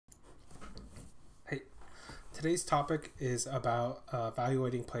Today's topic is about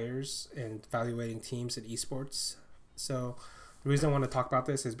evaluating players and evaluating teams in esports. So, the reason I want to talk about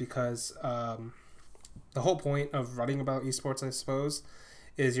this is because the whole point of writing about esports, I suppose,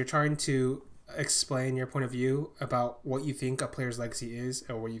 is you're trying to explain your point of view about what you think a player's legacy is,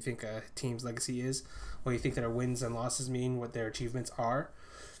 or what you think a team's legacy is, what you think their wins and losses mean, what their achievements are.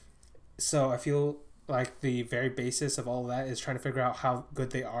 So, I feel like the very basis of all of that is trying to figure out how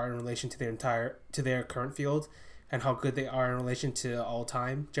good they are in relation to their current field, and how good they are in relation to all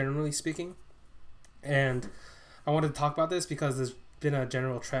time, generally speaking. And I wanted to talk about this because there's been a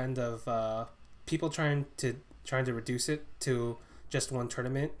general trend of people trying to reduce it to just one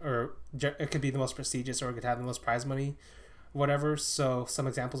tournament, or it could be the most prestigious, or it could have the most prize money, whatever. So some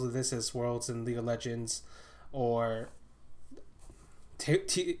examples of this is Worlds and League of Legends, or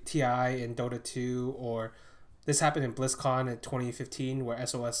TI in Dota 2, or this happened in BlizzCon in 2015 where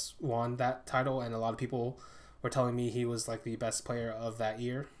SOS won that title, and a lot of people were telling me he was like the best player of that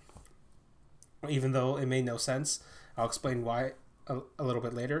year, even though it made no sense. I'll explain why a little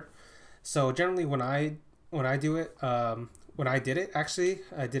bit later. So generally when I do it, when I did it, actually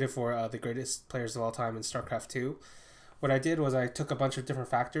I did it for the greatest players of all time in StarCraft 2. What I did was I took a bunch of different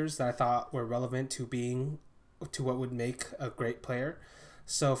factors that I thought were relevant to what would make a great player.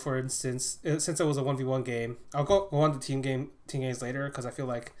 So for instance, since it was a 1v1 game, I'll go on to team games later, because I feel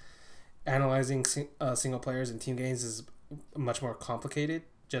like analyzing single players and team games is much more complicated,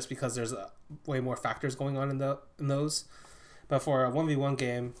 just because there's way more factors going on in those. But for a 1v1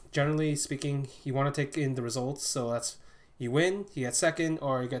 game, generally speaking, you want to take in the results. So that's, you win, you get second,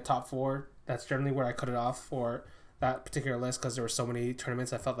 or you get top 4. That's generally where I cut it off for that particular list, because there were so many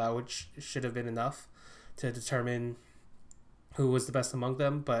tournaments I felt that should have been enough to determine who was the best among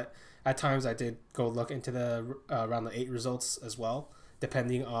them. But at times I did go look into the around the 8 results as well,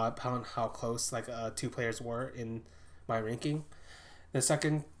 depending on how close two players were in my ranking. The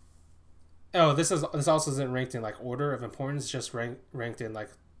second, this also isn't ranked in like order of importance, it's just ranked in like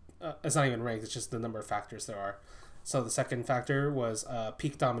it's not even ranked, it's just the number of factors there are. So the second factor was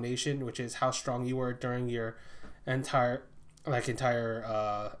peak domination, which is how strong you were during your entire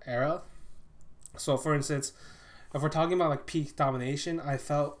era. So for instance, if we're talking about like peak domination, I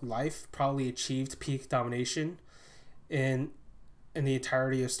felt Life probably achieved peak domination in the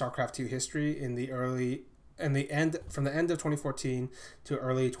entirety of StarCraft 2 history from the end of 2014 to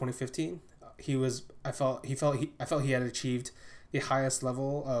early 2015. I felt he had achieved the highest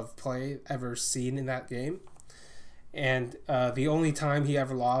level of play ever seen in that game. And the only time he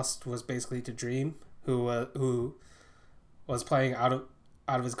ever lost was basically to Dream, who was playing out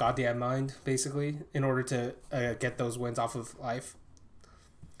of his goddamn mind, basically, in order to get those wins off of Life.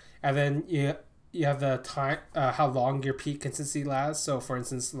 And then you have the time, how long your peak consistency lasts. So for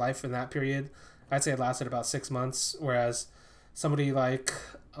instance, Life in that period, I'd say it lasted about 6 months, whereas somebody like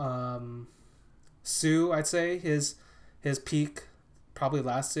Sue, I'd say his peak probably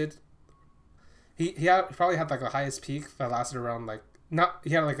lasted. He probably had like the highest peak that lasted around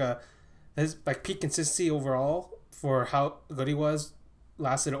his like peak consistency overall for how good he was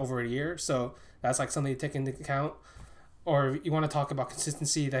lasted over a year. So that's like something to take into account. Or if you want to talk about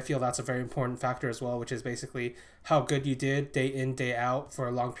consistency, I feel that's a very important factor as well, which is basically how good you did day in, day out for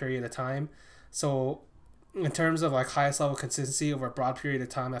a long period of time. So in terms of like highest level consistency over a broad period of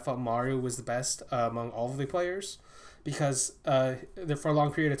time, I felt Mario was the best among all of the players, because for a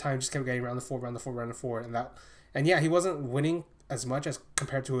long period of time just kept getting round the 4, and yeah, he wasn't winning as much as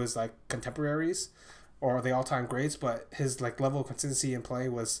compared to his like contemporaries or the all-time greats, but his like level of consistency in play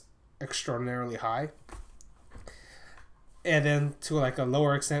was extraordinarily high. And then to like a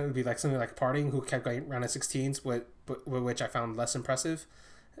lower extent would be like something like Parting, who kept going round of 16s, which I found less impressive.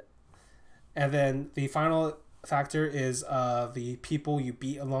 And then the final factor is the people you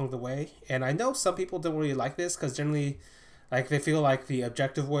beat along the way. And I know some people don't really like this, because generally, like, they feel like the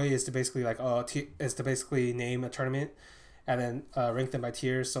objective way is to basically basically name a tournament and then rank them by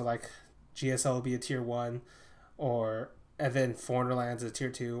tiers. So like GSL will be a tier 1, and then Foreignerlands a tier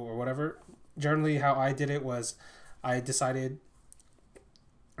 2 or whatever. Generally, how I did it was I decided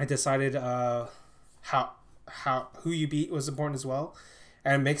how who you beat was important as well.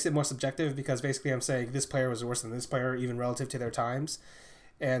 And it makes it more subjective, because basically I'm saying this player was worse than this player, even relative to their times.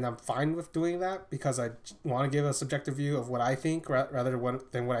 And I'm fine with doing that, because I want to give a subjective view of what I think rather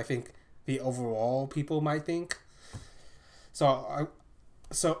than what I think the overall people might think.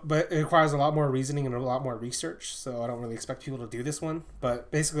 But it requires a lot more reasoning and a lot more research, so I don't really expect people to do this one. But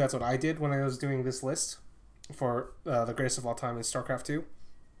basically that's what I did when I was doing this list for the greatest of all time in StarCraft 2.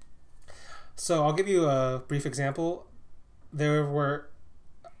 So I'll give you a brief example. There were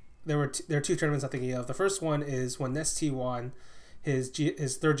there are two tournaments I'm thinking of. The first one is when ST won his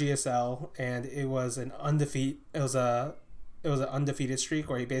third GSL, and it was an undefeated streak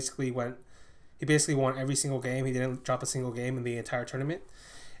where he basically won every single game. He didn't drop a single game in the entire tournament.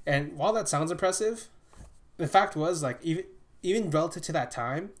 And while that sounds impressive, the fact was, like, even relative to that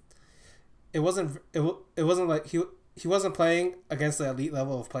time, it wasn't like he wasn't playing against the elite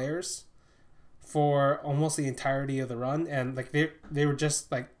level of players for almost the entirety of the run, and like they were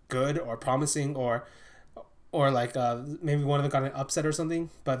just like good or promising, or like maybe one of them got an upset or something,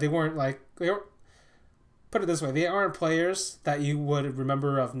 but they weren't like put it this way, they aren't players that you would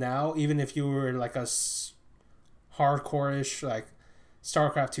remember of now, even if you were like a hardcore-ish like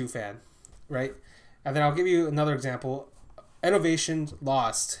StarCraft 2 fan, right? And then I'll give you another example. Innovation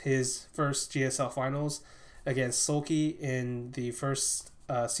lost his first GSL finals against Sulky in the first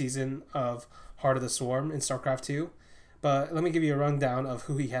season of Heart of the Swarm in StarCraft 2. But let me give you a rundown of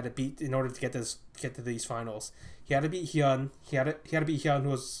who he had to beat in order to get to these finals. He had to beat Hyun. He had to beat Hyun, who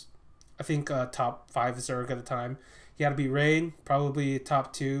was, I think, top 5 Zerg at the time. He had to beat Rain, probably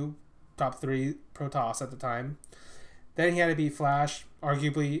top 2, top 3 Protoss at the time. Then he had to beat Flash.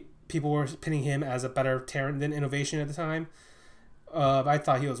 Arguably, people were pinning him as a better Terran than Innovation at the time. I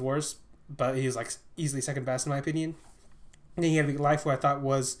thought he was worse, but he was like easily second best in my opinion. And then he had to beat Life, who I thought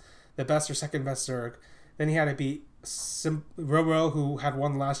was the best or second best Zerg. Then he had to beat Roro, who had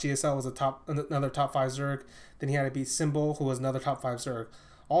won the last GSL, was another top 5 Zerg. Then he had to beat Symbol, who was another top 5 Zerg.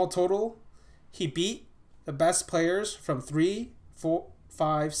 All total, he beat the best players from 3, 4,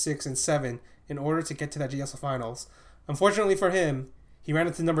 5, 6, and 7 in order to get to that GSL finals. Unfortunately for him, he ran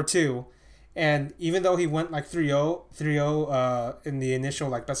into number 2. And even though he went like 3-0 in the initial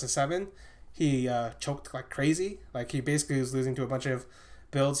like best of 7, he choked like crazy. Like he basically was losing to a bunch of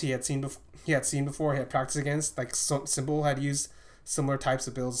builds he had seen before. He had practiced against. Like Symbol had used similar types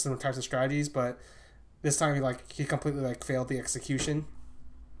of builds, similar types of strategies, but this time he completely like failed the execution.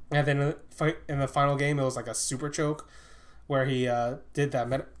 And then in the final game, it was like a super choke where he did that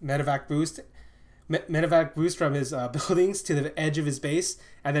medevac boost from his buildings to the edge of his base,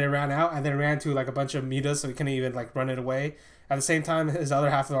 and then it ran out, and then it ran to like a bunch of mutas, so he couldn't even like run it away. At the same time, his other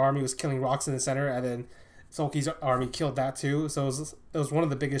half of the army was killing rocks in the center, and then Sulky's army killed that too. So it was one of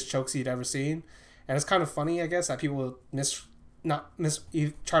the biggest chokes he'd ever seen, and it's kind of funny, I guess, that people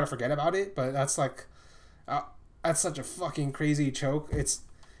try to forget about it, but that's like that's such a fucking crazy choke.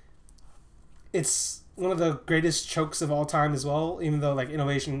 It's one of the greatest chokes of all time as well, even though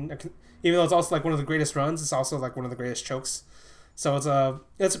it's also like one of the greatest runs, it's also like one of the greatest chokes. So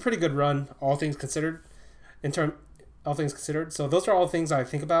it's a pretty good run, all things considered. So those are all things I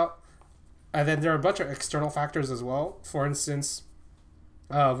think about. And then there are a bunch of external factors as well. For instance,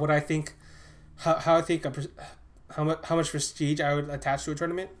 what I think, how much prestige I would attach to a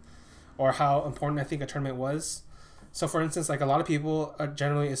tournament, or how important I think a tournament was. So for instance, like a lot of people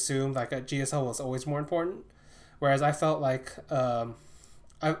generally assume like a GSL was always more important, whereas I felt like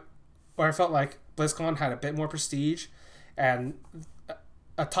BlizzCon had a bit more prestige, and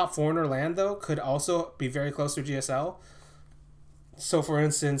a top foreigner land though could also be very close to GSL. So for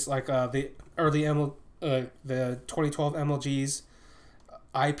instance, like the early the 2012 MLGs,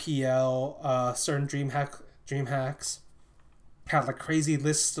 IPL, certain DreamHacks had like crazy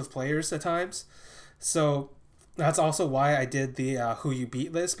lists of players at times. So that's also why I did the who you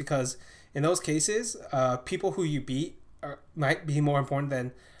beat list, because in those cases, people who you beat might be more important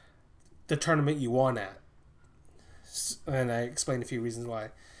than the tournament you won at. And I explained a few reasons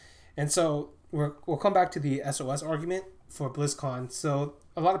why. And so we'll come back to the SOS argument for BlizzCon. So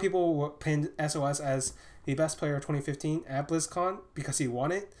a lot of people pinned SOS as the best player of 2015 at BlizzCon because he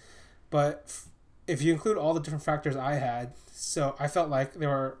won it. But if you include all the different factors I had, so I felt like there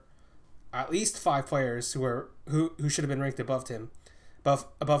were at least 5 players who should have been ranked above him,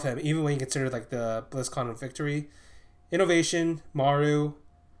 even when you consider like the BlizzCon victory. Innovation, Maru,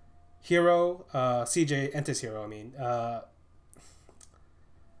 Hero, CJ, Entis Hero,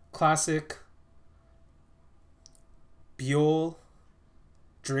 Classic, Buell,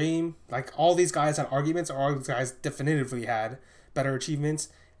 Dream, like all these guys had arguments, or all these guys definitively had better achievements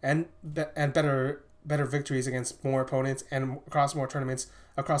and better victories against more opponents and across more tournaments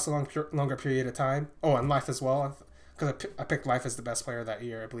across a longer period of time. Oh, and Life as well, because I picked Life as the best player that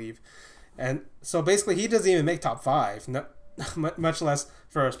year, I believe. And so basically he doesn't even make top 5, much less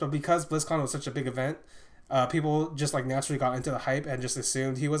first. But because BlizzCon was such a big event, people just like naturally got into the hype and just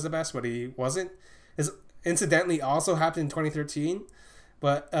assumed he was the best, but he wasn't. This incidentally also happened in 2013,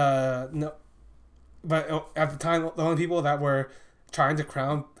 but no. But at the time, the only people that were trying to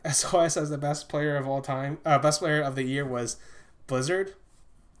crown SOS as the best player of all time, best player of the year, was Blizzard.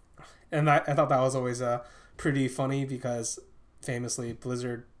 And I thought that was always pretty funny because famously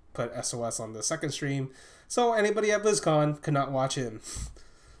Blizzard put SOS on the second stream, so anybody at BlizzCon could not watch him.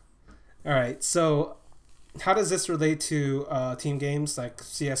 All right, so how does this relate to team games like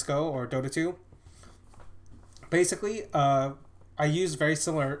CS:GO or Dota 2? Basically, I use very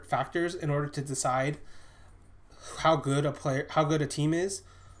similar factors in order to decide how good a team is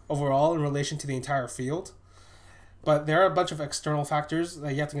overall in relation to the entire field. But there are a bunch of external factors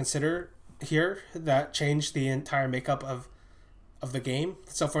that you have to consider here that change the entire makeup of the game.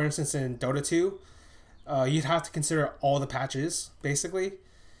 So, for instance, in Dota 2, you'd have to consider all the patches basically,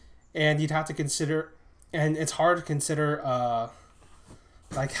 and you'd have to consider, and it's hard to consider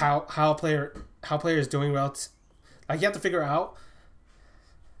like how a player is doing like you have to figure out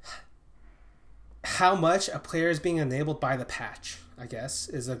how much a player is being enabled by the patch, I guess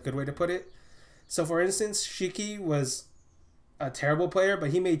is a good way to put it. So for instance, Shiki was a terrible player,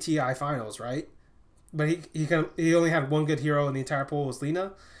 but he made TI finals, right? But he only had one good hero in the entire pool, was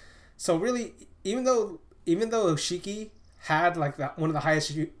Lina. So really, even though Shiki had like one of the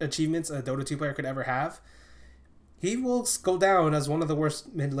highest achievements a Dota 2 player could ever have, he will go down as one of the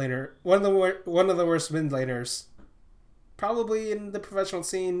worst mid laners, probably in the professional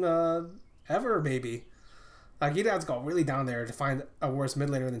scene ever, maybe. Like, you'd have to go really down there to find a worse mid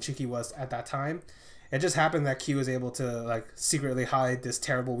laner than Shiki was at that time. It just happened that Q was able to like secretly hide this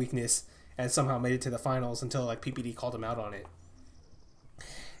terrible weakness and somehow made it to the finals until like PPD called him out on it.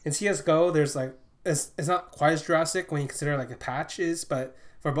 In CS:GO, there's like it's not quite as drastic when you consider like a patch is, but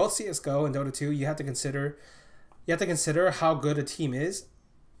for both CS:GO and Dota 2, you have to consider how good a team is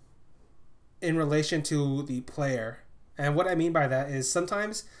in relation to the player. And what I mean by that is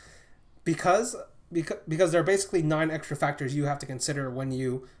sometimes because there are basically 9 extra factors you have to consider when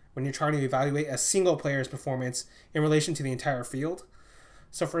you're trying to evaluate a single player's performance in relation to the entire field.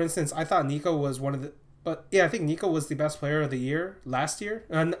 So for instance, I thought Nico was I think Nico was the best player of the year last year.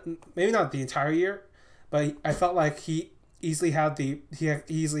 Maybe not the entire year, but I felt like he easily had the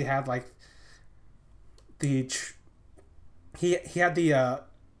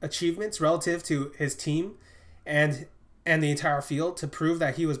achievements relative to his team and the entire field to prove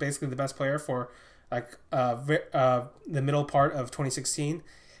that he was basically the best player for like the middle part of 2016.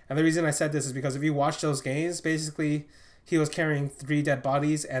 And the reason I said this is because if you watch those games, basically he was carrying 3 dead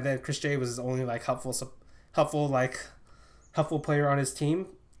bodies, and then Chris J was his only like helpful player on his team.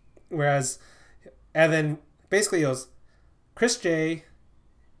 And then basically it was Chris J,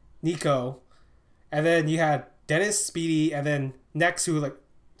 Nico, and then you had Dennis, Speedy, and then Nex, who like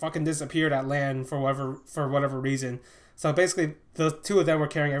fucking disappeared at LAN for whatever reason. So basically the 2 of them were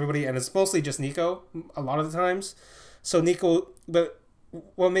carrying everybody, and it's mostly just Nico a lot of the times. So Nico, but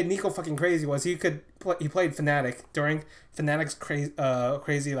what made Nico fucking crazy was he played Fnatic during Fnatic's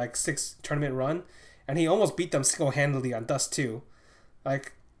crazy like 6 tournament run, and he almost beat them single-handedly on Dust 2.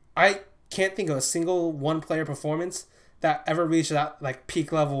 Like, I can't think of a single one player performance that ever reached that like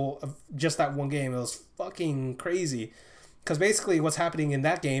peak level of just that one game. It was fucking crazy. Because basically what's happening in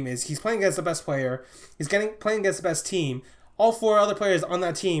that game is he's playing against the best player. He's playing against the best team. All 4 other players on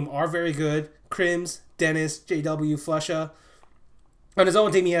that team are very good. Crims, Dennis, JW, Flusha. On his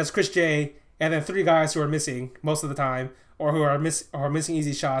own team, he has Chris J, and then 3 guys who are missing most of the time, or who are missing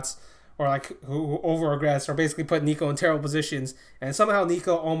easy shots, or like who over-aggress, or basically put Nico in terrible positions. And somehow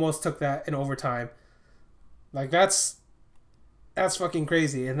Nico almost took that in overtime. Like, that's fucking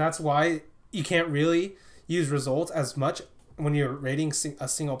crazy. And that's why you can't really use results as much when you're rating a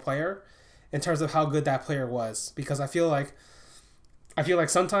single player in terms of how good that player was, because I feel like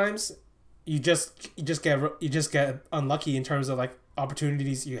sometimes you just get unlucky in terms of like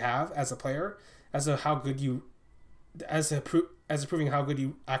opportunities you have as a player as to how good you as proving how good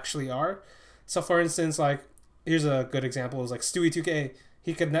you actually are. So for instance, like, here's a good example is like Stewie 2K.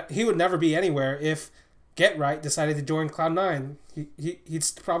 He would never be anywhere if Get Right decided to join Cloud9. He'd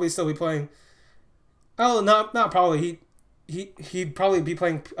probably still be playing. Oh, not probably. He'd probably be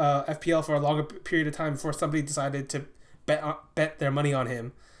playing FPL for a longer period of time before somebody decided to bet their money on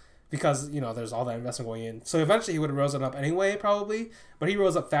him, because there's all that investment going in. So eventually he would have risen up anyway, probably, but he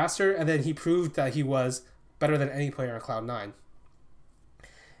rose up faster, and then he proved that he was better than any player on Cloud9.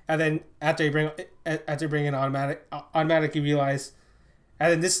 And then after you bring in automatic, you realize,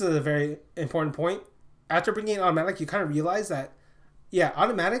 and then this is a very important point. After bringing in automatic, you kind of realize that, yeah,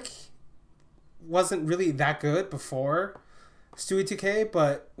 automatic wasn't really that good before Stewie 2K,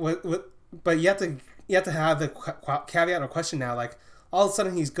 but you have to have the caveat or question now, like, all of a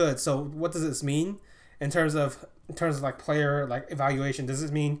sudden he's good. So what does this mean in terms of like player like evaluation? Does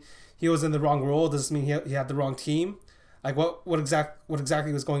this mean he was in the wrong role? Does this mean he had the wrong team? like what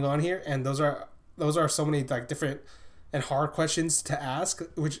exactly was going on here, and those are so many like different and hard questions to ask,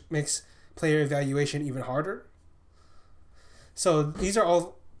 which makes player evaluation even harder. So these are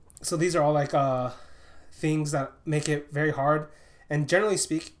all like things that make it very hard. And generally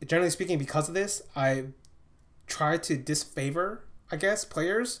speaking, because of this, I try to disfavor, I guess,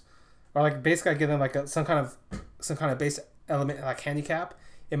 players, or like basically I give them like some kind of base element like handicap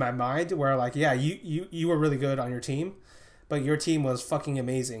in my mind, where like, yeah, you were really good on your team, but your team was fucking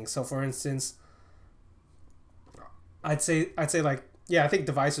amazing. So for instance, I'd say like, yeah, I think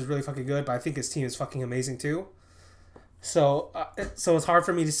Device is really fucking good, but I think his team is fucking amazing too. So it's hard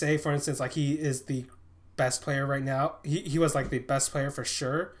for me to say, for instance, like he is the best player right now. He was like the best player for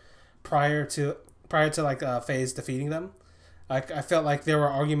sure prior to like FaZe defeating them. Like I felt like there were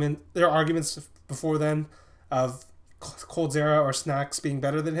arguments before then of coldzera or Snacks being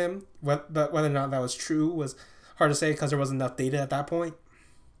better than him, but whether or not that was true was hard to say because there wasn't enough data at that point.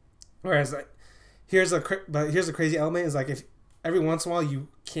 Whereas like here's the crazy element is like, if every once in a while you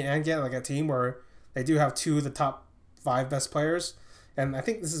can get like a team where they do have two of the top five best players, and I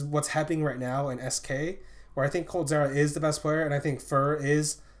think this is what's happening right now in SK, where I think coldzera is the best player, and I think Fur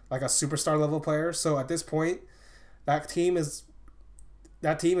is like a superstar level player. So at this point, that team is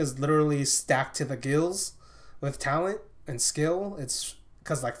literally stacked to the gills with talent and skill. It's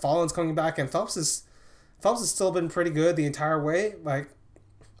because like Fallen's coming back, and Phelps has still been pretty good the entire way. Like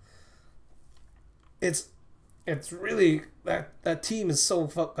it's really that team is so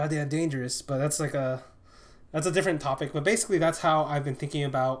goddamn dangerous. But that's a different topic. But basically, that's how I've been thinking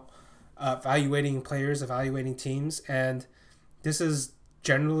about evaluating players, evaluating teams, and this is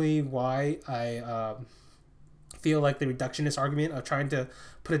generally why I feel like the reductionist argument of trying to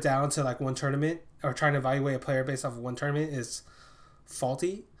put it down to like one tournament, or trying to evaluate a player based off of one tournament, is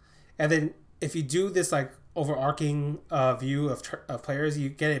faulty. And then if you do this like overarching view of players, you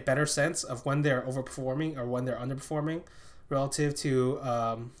get a better sense of when they're overperforming or when they're underperforming relative to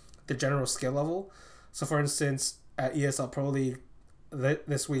the general skill level. So for instance, at ESL Pro League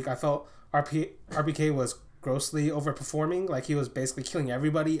this week, I felt RBK was grossly overperforming. Like he was basically killing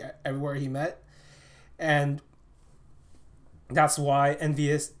everybody everywhere he met, and that's why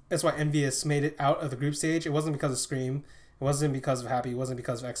Envious made it out of the group stage. It wasn't because of Scream, it wasn't because of Happy, it wasn't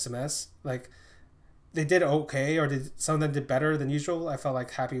because of XMS. Like they did okay, or some of them did better than usual. I felt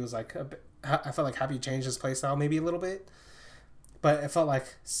like Happy was like I felt like Happy changed his playstyle maybe a little bit, but it felt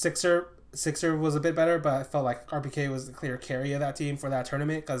like Sixer was a bit better. But I felt like RBK was the clear carry of that team for that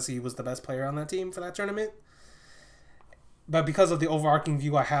tournament because he was the best player on that team for that tournament. But because of the overarching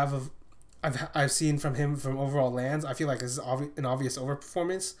view I have of I've seen from him from overall lands, I feel like this is an obvious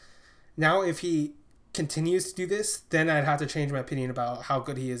overperformance. Now, if he continues to do this, then I'd have to change my opinion about how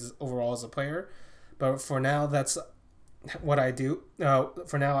good he is overall as a player. But for now, that's what I do.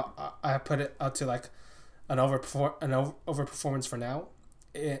 For now, I put it up to like an overperformance for now.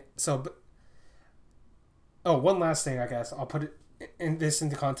 One last thing, I guess I'll put it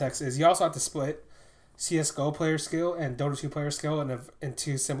into context is you also have to split CSGO player skill and Dota 2 player skill in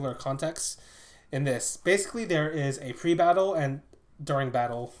two similar contexts. In this, basically, there is a pre-battle and during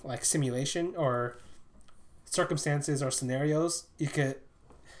battle like simulation or circumstances or scenarios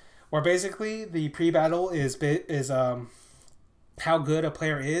where basically the pre-battle is how good a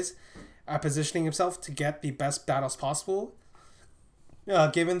player is at positioning himself to get the best battles possible,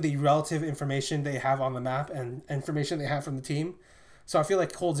 given the relative information they have on the map and information they have from the team. So I feel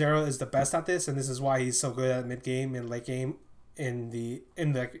like coldzera is the best at this, and this is why he's so good at mid game and late game in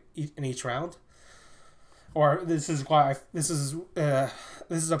each round. Or this is this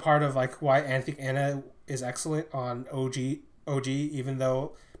is a part of like why I think Anna is excellent on OG, even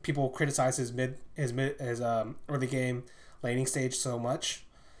though people criticize his early game laning stage so much,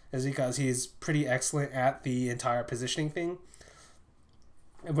 is because he's pretty excellent at the entire positioning thing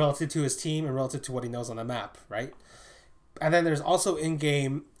relative to his team and relative to what he knows on the map, right? And then there's also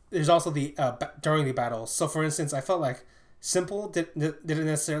the during the battle. So for instance, I felt like Simple didn't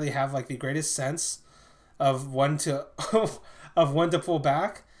necessarily have like the greatest sense of when to pull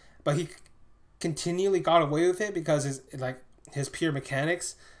back, but he continually got away with it because his pure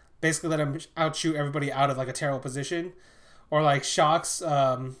mechanics basically let him outshoot everybody out of like a terrible position. Or like Shocks,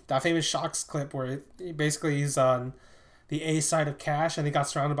 that famous Shocks clip where he's on the A side of Cash and he got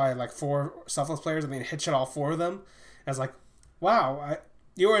surrounded by like four selfless players and he hit all four of them. I was like, wow,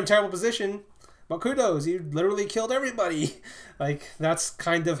 you were in a terrible position, but kudos, you literally killed everybody. Like that's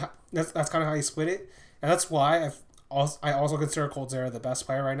kind of how you split it, and that's why I also consider coldzera the best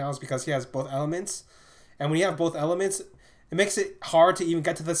player right now, is because he has both elements, and when you have both elements, it makes it hard to even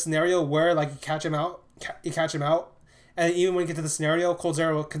get to the scenario where like you catch him out, And even when you get to the scenario, Cold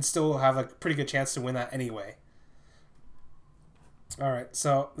Zero can still have a pretty good chance to win that anyway. All right,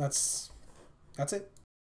 so that's it.